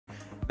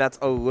that's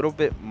a little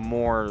bit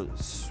more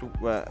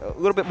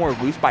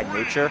loose by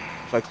nature.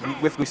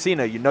 Like with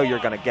Lucina, you know you're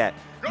gonna get.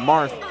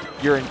 Marth,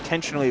 you're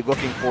intentionally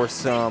looking for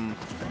some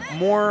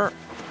more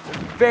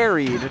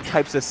varied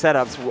types of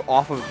setups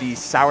off of these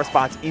sour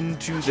spots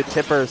into the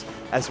tippers,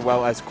 as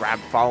well as grab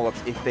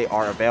follow-ups if they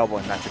are available,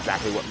 and that's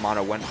exactly what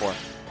Mono went for.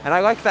 And I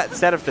like that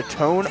set of the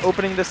tone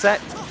opening the set.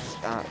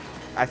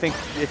 I think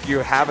if you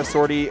have a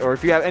sortie, or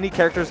if you have any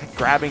characters,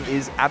 grabbing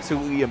is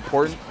absolutely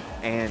important,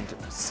 and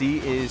C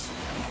is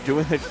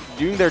doing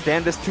their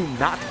damnedest to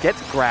not get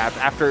grabbed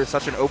after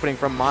such an opening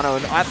from Mono,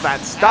 and at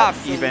that stop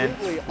even.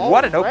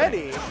 What an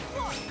opening.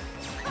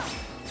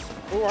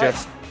 Ooh,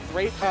 just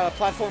great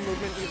platform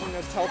movement using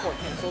those teleport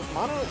cancels.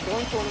 Mono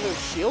going for one of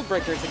those shield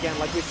breakers again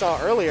like we saw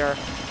earlier.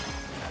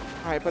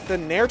 All right, but the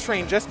Nair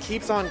train just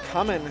keeps on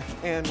coming,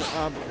 and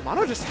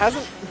Mono just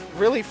hasn't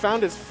really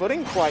found his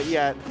footing quite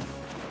yet.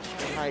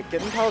 All right,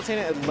 getting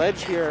Palutena at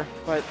ledge here,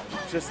 but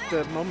just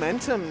the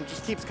momentum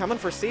just keeps coming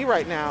for C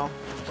right now.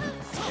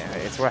 Yeah,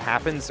 it's what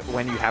happens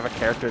when you have a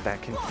character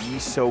that can be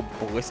so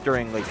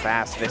blisteringly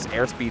fast. This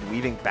airspeed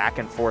weaving back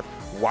and forth,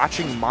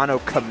 watching Mono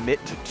commit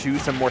to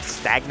some more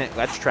stagnant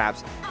ledge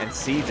traps, and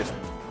C just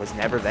was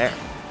never there.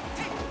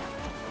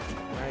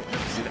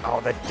 Oh,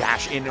 the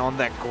dash in on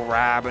that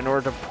grab in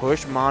order to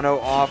push Mono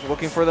off,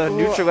 looking for the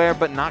neutral air,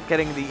 but not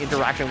getting the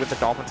interaction with the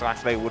Dolphin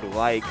Slash they would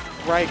like.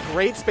 Right,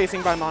 great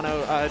spacing by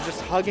Mono, just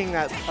hugging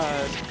that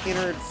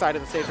inner side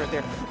of the stage right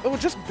there. Oh,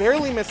 just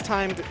barely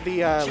mistimed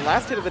the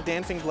last hit of the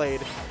Dancing Blade.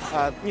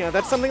 You know,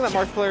 that's something that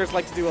Marth players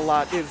like to do a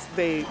lot, is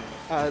they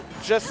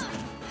just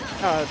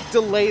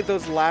delay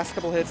those last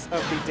couple hits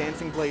of the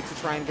Dancing Blade to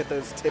try and get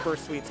those tipper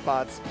sweet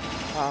spots.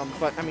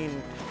 But, I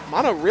mean,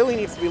 Mono really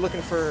needs to be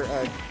looking for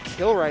a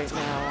kill right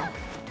now.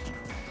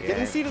 Yeah.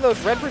 Getting C to those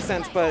red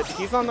percents, but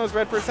he's on those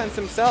red percents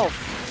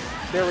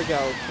himself. There we go.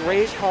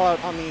 Great call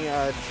out on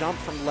the jump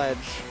from ledge.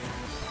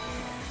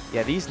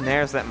 Yeah, these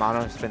nairs that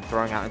Mono's been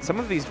throwing out, and some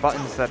of these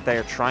buttons that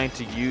they're trying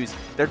to use,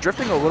 they're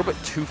drifting a little bit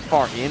too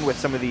far in with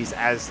some of these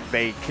as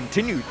they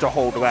continue to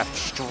hold left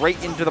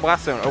straight into the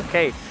blast zone.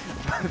 Okay,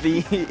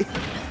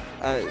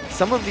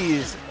 some of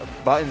these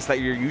buttons that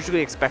you're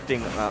usually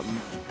expecting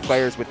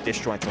players with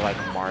disjoints like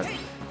Marth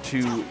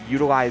to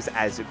utilize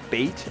as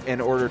bait in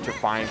order to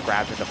find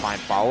grabs and to find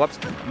follow-ups.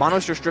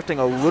 Mono's just drifting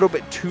a little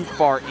bit too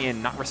far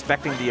in, not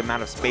respecting the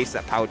amount of space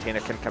that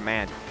Palutena can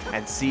command,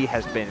 and C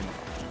has been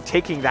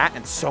taking that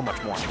and so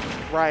much more.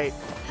 Right,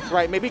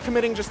 right. Maybe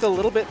committing just a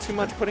little bit too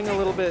much, putting a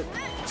little bit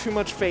too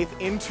much faith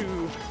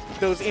into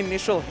those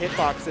initial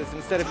hitboxes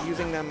instead of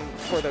using them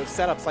for those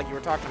setups like you were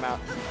talking about.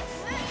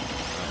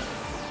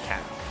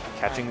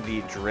 Catching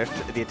the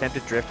drift, the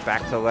attempted drift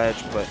back to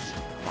ledge, but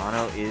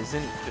Mono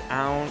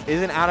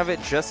isn't out of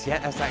it just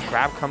yet as that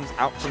grab comes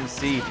out from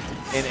C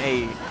in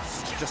a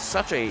just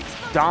such a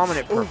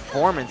dominant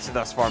performance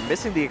thus far.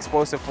 Missing the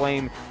explosive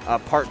flame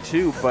part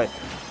 2, but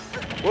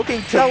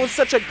looking to... That was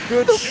such a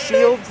good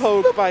shield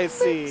poke by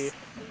C.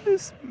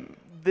 This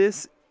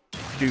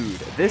dude,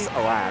 this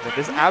lad,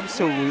 this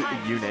absolute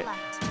unit.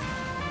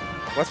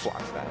 Let's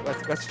watch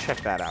that. Let's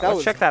check that out.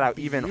 Let's check that out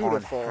even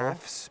on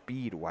half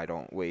speed. Why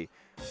don't we?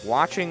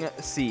 Watching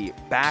C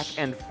back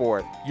and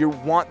forth. You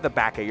want the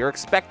back air. You're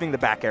expecting the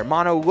back air.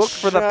 Mono looked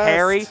for the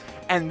parry,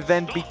 and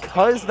then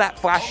because that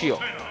flash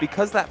shield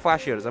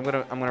is, I'm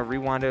gonna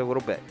rewind it a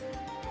little bit.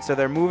 So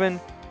they're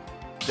moving.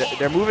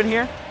 They're moving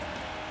here.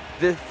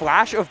 The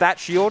flash of that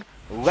shield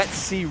lets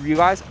C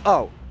realize,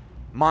 oh,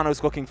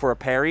 Mono's looking for a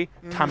parry.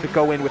 Time to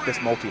go in with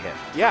this multi-hit.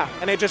 Yeah,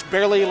 and it just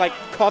barely like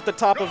caught the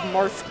top of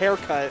Marth's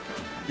haircut.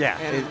 Yeah.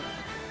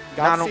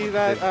 Got to see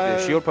that.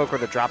 The shield poke or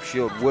the drop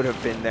shield would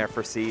have been there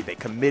for C. They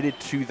committed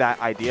to that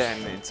idea,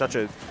 and in such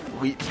a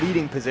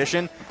leading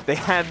position, they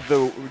had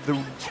the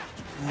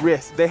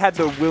risk. They had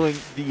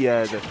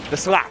the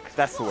slack.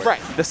 That's the word. Right.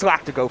 The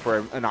slack to go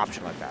for an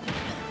option like that.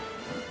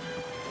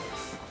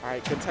 All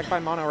right, good tech by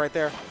Mono right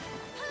there.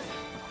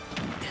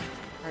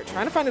 All right,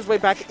 trying to find his way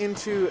back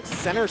into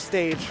center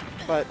stage,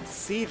 but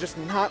C just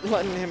not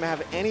letting him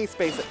have any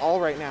space at all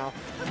right now.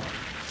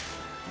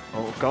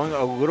 Oh, going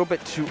a little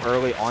bit too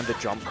early on the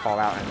jump call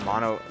out, and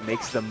Mono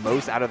makes the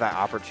most out of that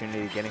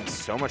opportunity, getting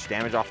so much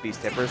damage off these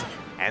tippers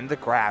and the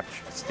grab.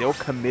 Still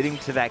committing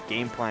to that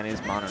game plan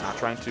is Mono, not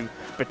trying to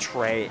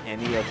betray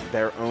any of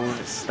their own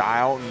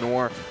style,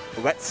 nor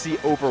let C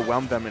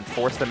overwhelm them and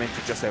force them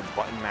into just a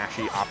button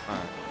mashy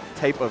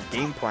type of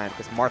game plan,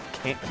 because Marth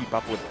can't keep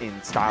up with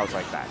in styles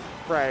like that.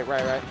 Right.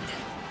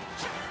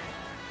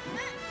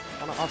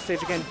 On the off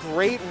stage again,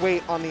 great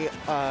weight on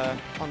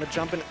the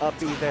jump and up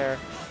B there.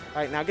 All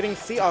right, now getting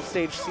C off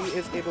stage. C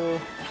is able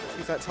to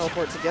use that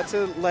teleport to get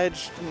to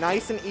ledge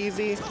nice and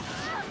easy.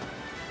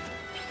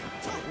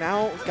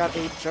 Now we've got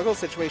a juggle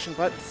situation,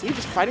 but C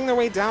just fighting their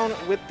way down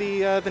with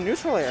the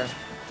neutral air.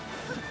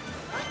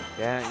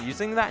 Yeah,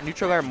 using that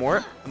neutral air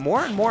more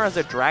and more as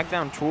a drag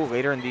down tool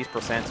later in these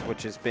percents,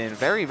 which has been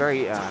very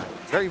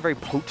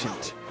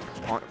potent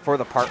for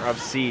the part of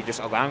C, just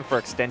allowing for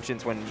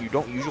extensions when you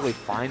don't usually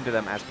find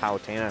them as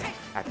Palutena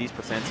at these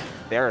percents.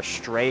 They're a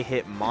stray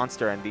hit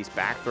monster, and these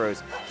back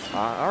throws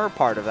are a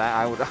part of that.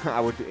 I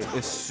would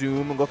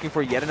assume, looking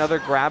for yet another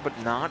grab, but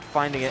not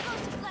finding it.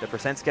 The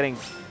percent's getting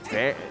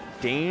very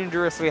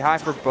dangerously high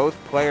for both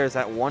players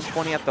at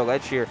 120 at the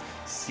ledge here.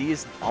 C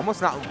is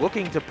almost not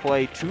looking to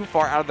play too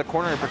far out of the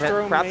corner and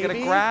pretend perhaps get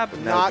a grab.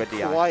 No, not good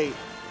DI. Quite.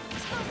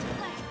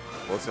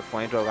 Explosive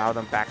Flame to allow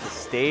them back to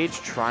stage,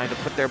 trying to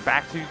put their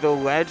back to the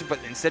ledge, but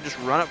instead just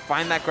run up,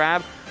 find that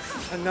grab.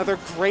 Another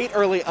great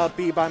early up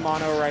B by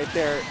Mono right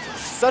there.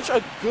 Such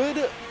a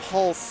good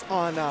pulse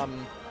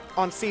on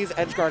C's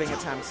edge guarding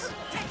attempts.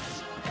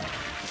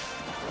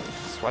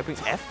 Swiping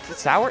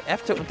sour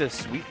F tilt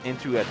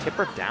into a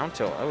tipper down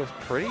tilt. That was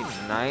pretty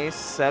nice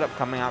setup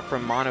coming out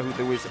from Mono,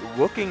 who was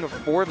looking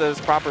for those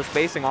proper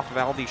spacing off of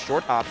all these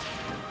short hops.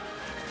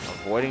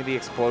 Avoiding the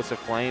Explosive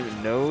Flame,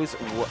 knows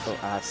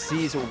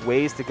C's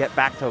ways to get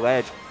back to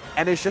ledge,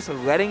 and is just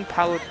letting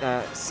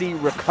C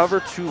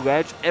recover to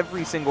ledge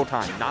every single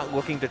time, not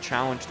looking to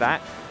challenge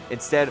that.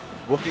 Instead,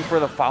 looking for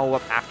the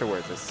follow-up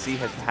afterwards, as C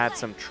has had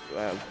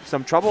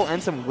some trouble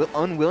and some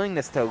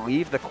unwillingness to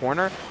leave the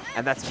corner,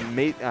 and that's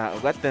made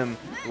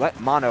let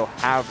Mono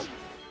have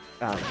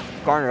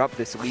garner up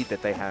this lead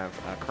that they have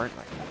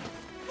currently.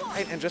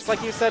 Right, and just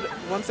like you said,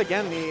 once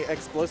again, the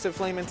Explosive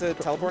Flame into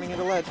teleporting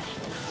into ledge.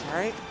 All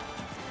right.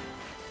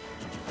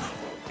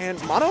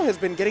 And Mono has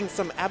been getting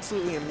some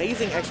absolutely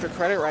amazing extra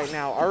credit right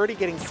now, already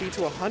getting C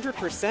to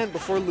 100%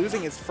 before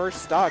losing his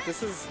first stock.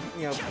 This is,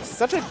 you know,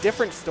 such a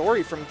different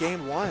story from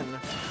game one.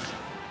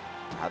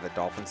 How the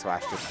Dolphin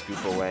Slash just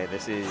scoop away.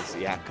 This is,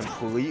 yeah,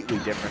 completely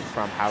different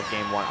from how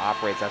game one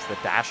operates. That's the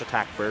dash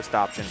attack burst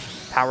option,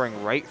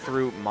 powering right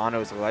through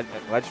Mono's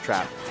ledge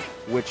trap,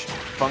 which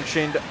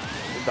functioned,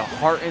 the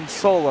heart and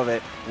soul of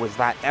it was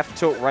that F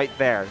tilt right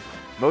there.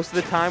 Most of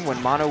the time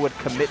when Mono would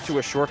commit to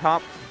a short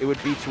hop, it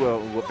would be to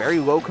a very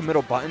low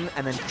committal button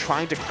and then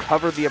trying to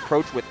cover the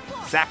approach with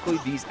exactly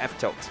these F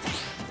tilts.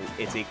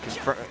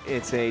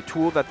 It's a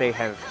tool that they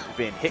have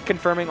been hit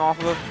confirming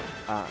off of,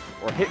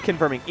 or hit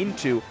confirming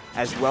into,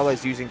 as well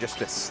as using just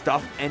to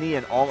stuff any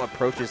and all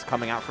approaches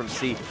coming out from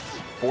C,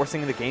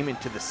 forcing the game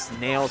into the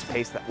snail's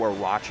pace that we're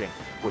watching,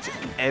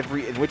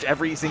 in which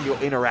every single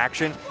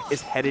interaction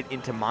is headed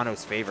into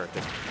Mono's favor.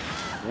 Just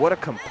what a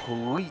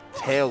complete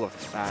tale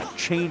of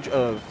change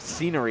of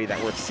scenery that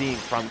we're seeing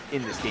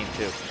in this game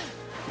too.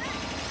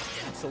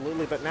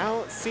 Absolutely, but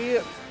now C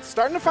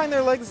starting to find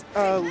their legs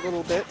a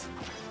little bit.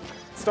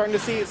 Starting to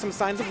see some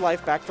signs of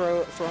life, back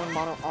throwing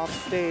Mono off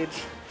stage.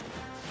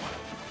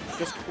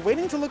 Just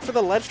waiting to look for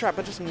the ledge trap,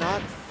 but just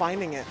not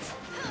finding it.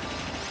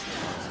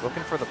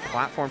 Looking for the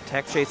platform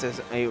tech chase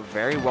as a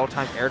very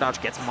well-timed air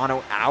dodge gets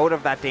Mono out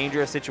of that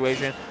dangerous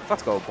situation.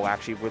 Let's go,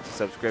 Black Sheep, with the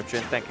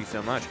subscription. Thank you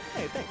so much.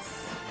 Hey, thanks.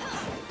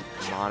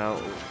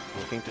 Mono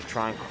looking to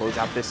try and close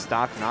out this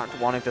stock, not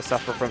wanting to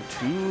suffer from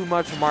too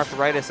much Marth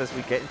Red as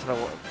we get into the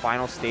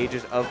final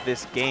stages of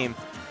this game.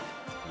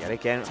 Yet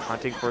again,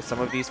 hunting for some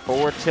of these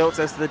forward tilts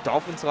as the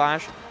Dolphin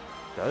Slash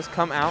does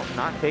come out,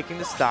 not taking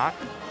the stock.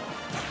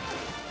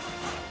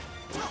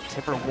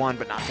 Tipper 1,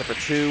 but not Tipper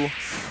 2.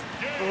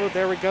 Oh,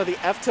 there we go. The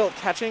F tilt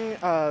catching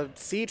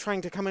C,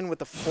 trying to come in with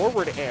the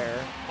forward air.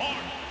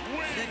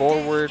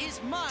 Forward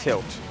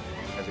tilt.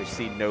 As we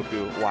see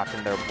Noku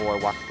watching their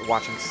boy,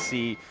 watching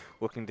C,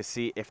 looking to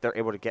see if they're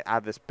able to get out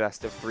of this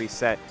best of 3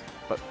 set.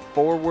 But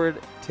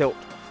forward tilt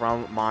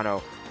from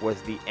Mono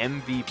was the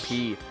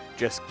MVP,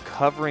 just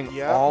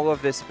covering all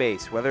of this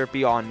space, whether it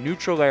be on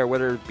neutral air,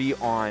 whether it be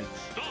on,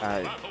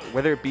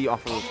 whether it be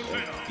off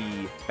of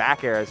the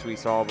back air as we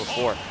saw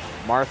before.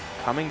 Marth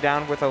coming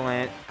down with a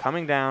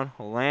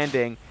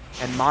landing,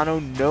 and Mono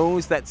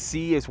knows that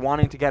C is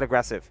wanting to get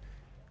aggressive.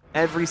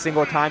 Every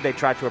single time they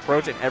tried to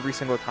approach, and every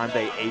single time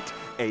they ate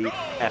a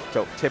F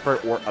tilt, tipper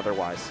or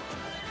otherwise.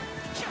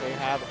 They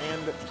have,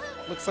 and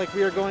looks like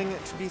we are going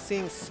to be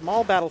seeing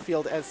small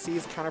battlefield as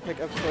C's counterpick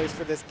of choice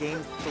for this game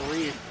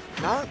 3.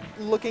 Not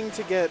looking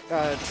to get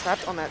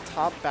trapped on that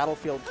top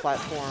battlefield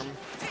platform.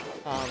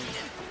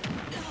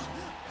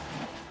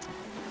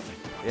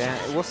 Yeah,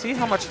 we'll see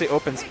how much the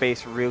open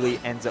space really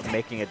ends up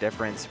making a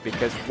difference,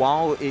 because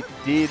while it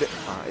did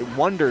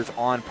wonders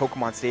on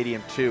Pokemon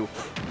Stadium 2,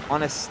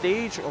 on a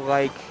stage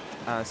like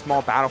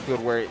Small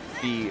Battlefield where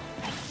the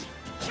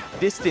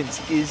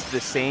distance is the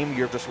same,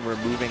 you're just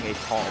removing a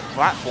tall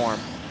platform,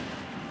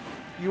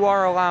 you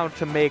are allowed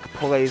to make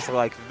plays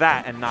like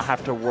that and not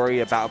have to worry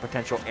about a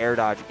potential air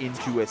dodge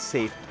into a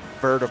safe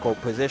vertical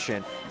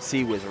position.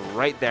 C was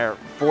right there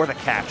for the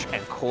catch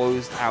and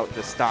closed out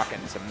the stock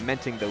and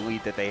cementing the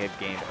lead that they had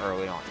gained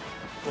early on.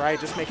 Right,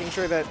 just making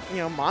sure that, you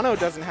know, Mono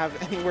doesn't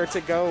have anywhere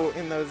to go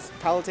in those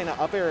Palutena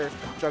up air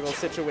juggle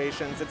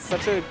situations. It's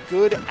such a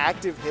good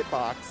active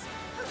hitbox.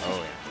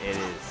 Oh yeah, it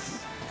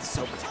is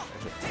so good.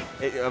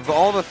 Of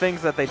all the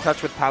things that they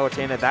touch with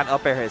Palutena, that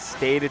up air has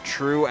stayed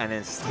true and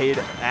has stayed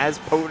as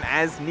potent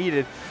as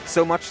needed,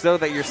 so much so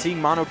that you're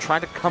seeing Mono try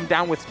to come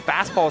down with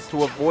fastballs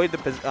to avoid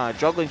the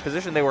juggling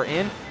position they were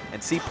in,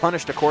 and C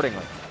punished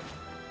accordingly.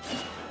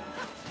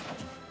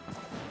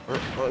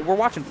 we're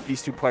watching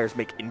these two players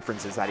make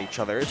inferences at each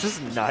other. It's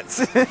just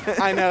nuts.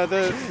 I know.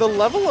 The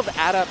level of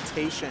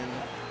adaptation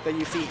that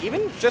you see,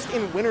 even just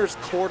in winners'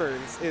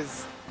 quarters,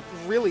 is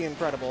really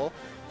incredible.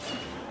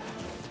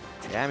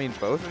 Yeah, I mean,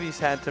 both of these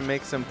had to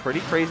make some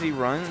pretty crazy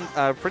runs,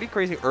 pretty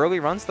crazy early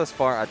runs thus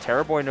far.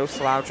 Terrorboy, no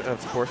slouch,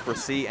 of course, for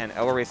C, and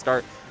El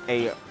Start,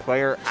 a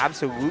player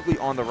absolutely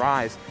on the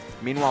rise.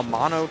 Meanwhile,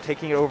 Mono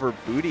taking it over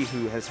Booty,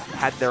 who has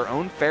had their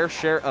own fair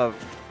share of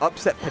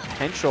upset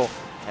potential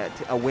at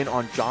a win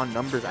on John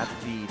Numbers at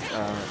the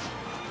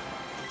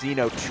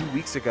Xeno 2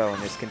 weeks ago,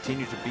 and has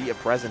continued to be a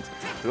presence.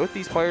 Both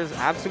these players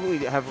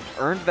absolutely have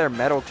earned their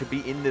medal to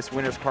be in this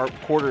winners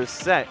quarters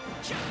set,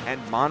 and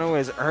Mono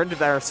has earned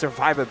their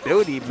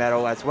survivability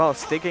medal as well,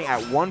 sticking at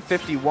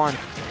 151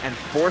 and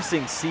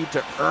forcing C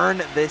to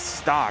earn this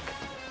stock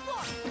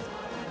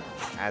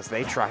as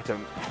they try to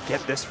get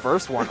this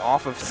first one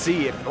off of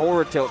C.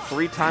 Forward tilt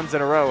 3 times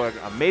in a row. An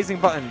amazing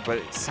button, but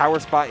Sour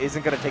Spot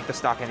isn't going to take the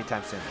stock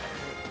anytime soon.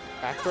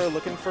 Back throw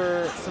looking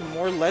for some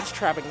more ledge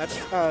trapping. That's,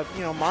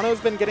 you know,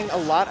 Mono's been getting a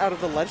lot out of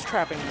the ledge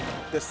trapping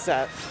this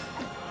set.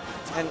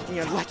 And,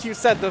 you know, like you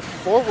said, the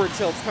forward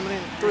tilt's coming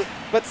in through.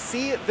 But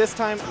C this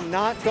time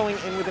not going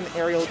in with an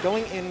aerial,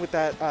 going in with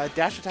that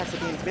dash attack with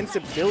the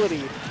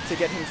invincibility to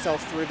get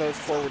himself through those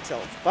forward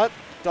tilts. But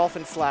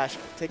Dolphin Slash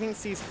taking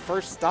C's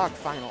first stock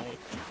finally.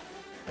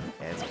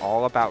 And it's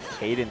all about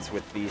cadence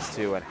with these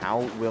two and how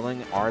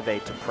willing are they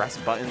to press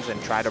buttons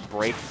and try to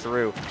break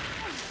through.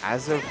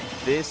 As of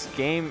this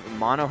game,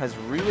 Mono has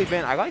really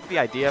been, I like the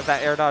idea of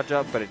that air dodge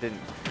up, but it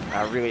didn't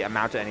really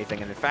amount to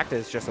anything. And in fact,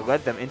 it's just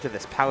led them into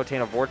this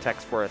Palutena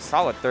Vortex for a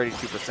solid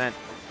 32%.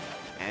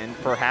 And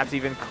perhaps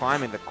even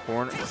climbing the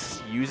corner,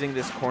 using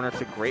this corner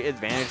to great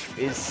advantage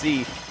is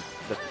C.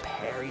 The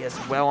parry as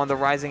well on the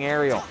rising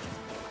aerial.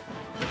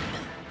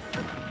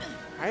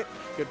 All right,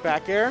 good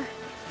back air.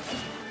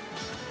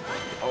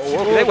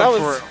 Oh, they that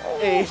went was for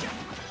a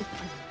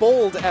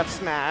bold F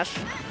smash.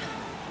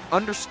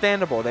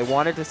 Understandable. They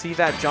wanted to see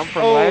that jump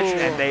from ledge,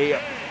 and they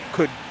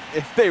could,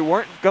 if they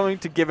weren't going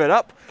to give it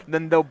up,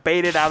 then they'll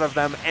bait it out of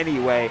them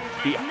anyway.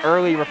 The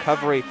early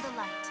recovery.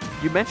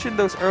 You mentioned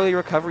those early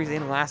recoveries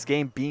in last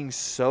game being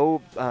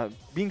so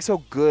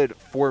good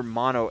for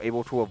Mono,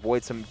 able to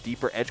avoid some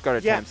deeper edge guard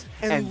attempts.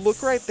 And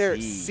look right there.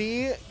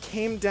 C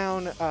came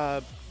down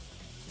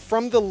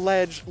from the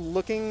ledge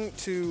looking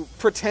to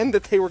pretend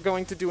that they were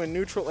going to do a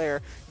neutral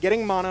air,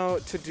 getting Mono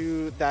to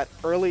do that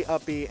early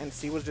up B, and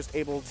C was just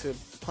able to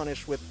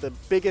punish with the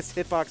biggest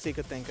hitbox he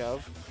could think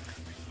of.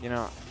 You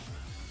know,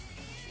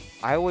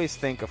 I always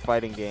think of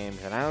fighting games,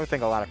 and I always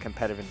think a lot of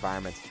competitive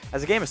environments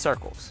as a game of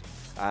circles.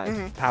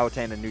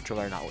 Palutena and neutral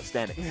air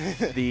notwithstanding.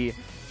 the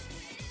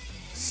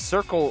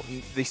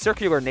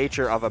circular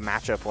nature of a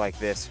matchup like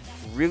this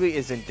really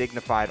is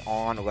indignified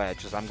on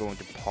ledge, as I'm going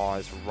to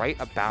pause right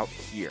about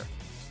here.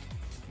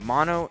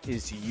 Mono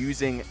is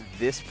using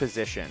this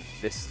position,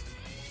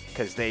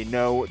 because they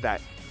know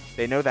that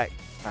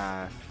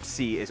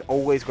C is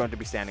always going to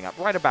be standing up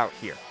right about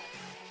here.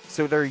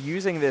 So they're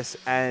using this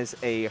as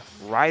a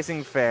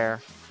rising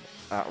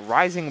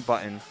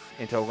button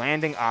into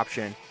landing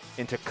option,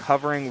 into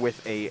covering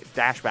with a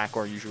dash back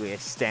or usually a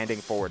standing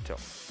forward tilt.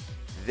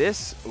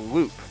 This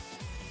loop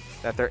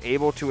that they're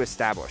able to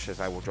establish, as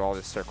I will draw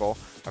this circle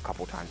a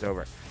couple times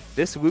over,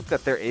 this loop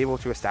that they're able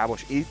to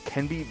establish, it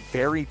can be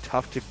very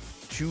tough to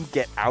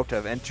get out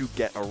of and to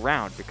get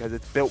around because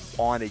it's built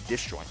on a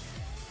disjoint.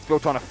 It's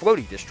built on a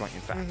floaty disjoint, in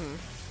fact.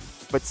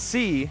 But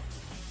C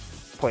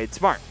played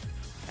smart.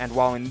 And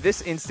while in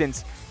this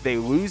instance they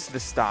lose the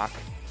stock,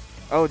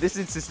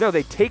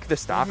 they take the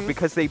stock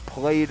because they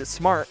played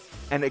smart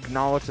and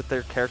acknowledge that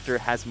their character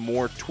has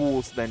more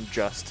tools than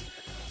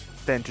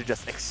to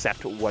just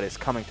accept what is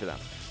coming to them.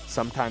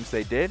 Sometimes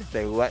they did.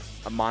 They let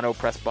Mono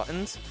press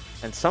buttons,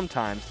 and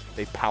sometimes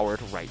they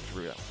powered right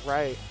through them.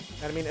 Right.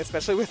 And I mean,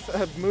 especially with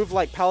a move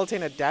like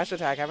Palutena dash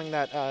attack, having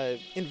that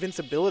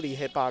invincibility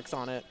hitbox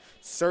on it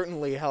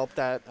certainly helped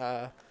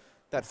that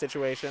that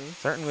situation.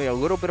 Certainly a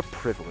little bit of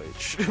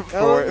privilege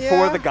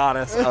for the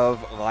goddess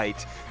of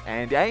light.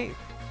 And hey,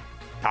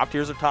 top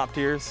tiers are top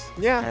tiers.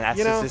 Yeah, and that's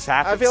just this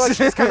happens. I feel like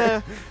she's kind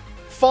of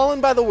fallen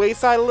by the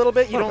wayside a little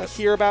bit. You don't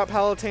hear about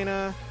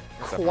Palutena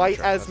quite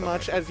as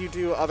much as you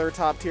do other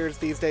top tiers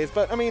these days.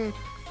 But I mean,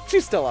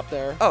 she's still up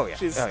there. Oh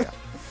yeah.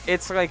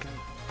 It's like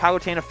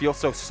Palutena feels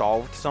so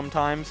solved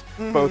sometimes,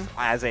 both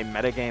as a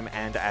metagame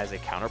and as a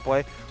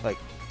counterplay. Like,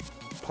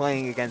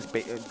 playing against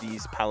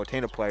these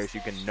Palutena players,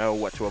 you can know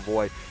what to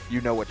avoid. You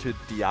know what to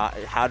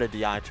DI, how to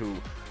DI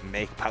to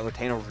make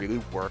Palutena really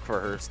work for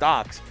her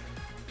stocks.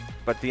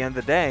 But at the end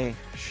of the day,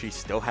 she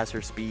still has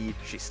her speed.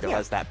 She still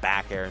has that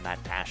back air and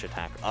that dash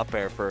attack up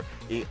air for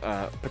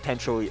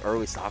potentially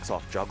early stocks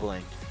off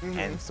juggling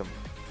and some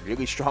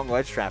really strong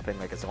ledge trapping.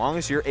 Like, as long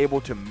as you're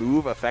able to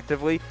move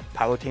effectively,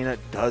 Palutena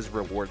does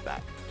reward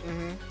that.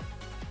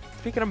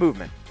 Speaking of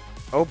movement,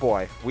 oh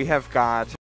boy, we have got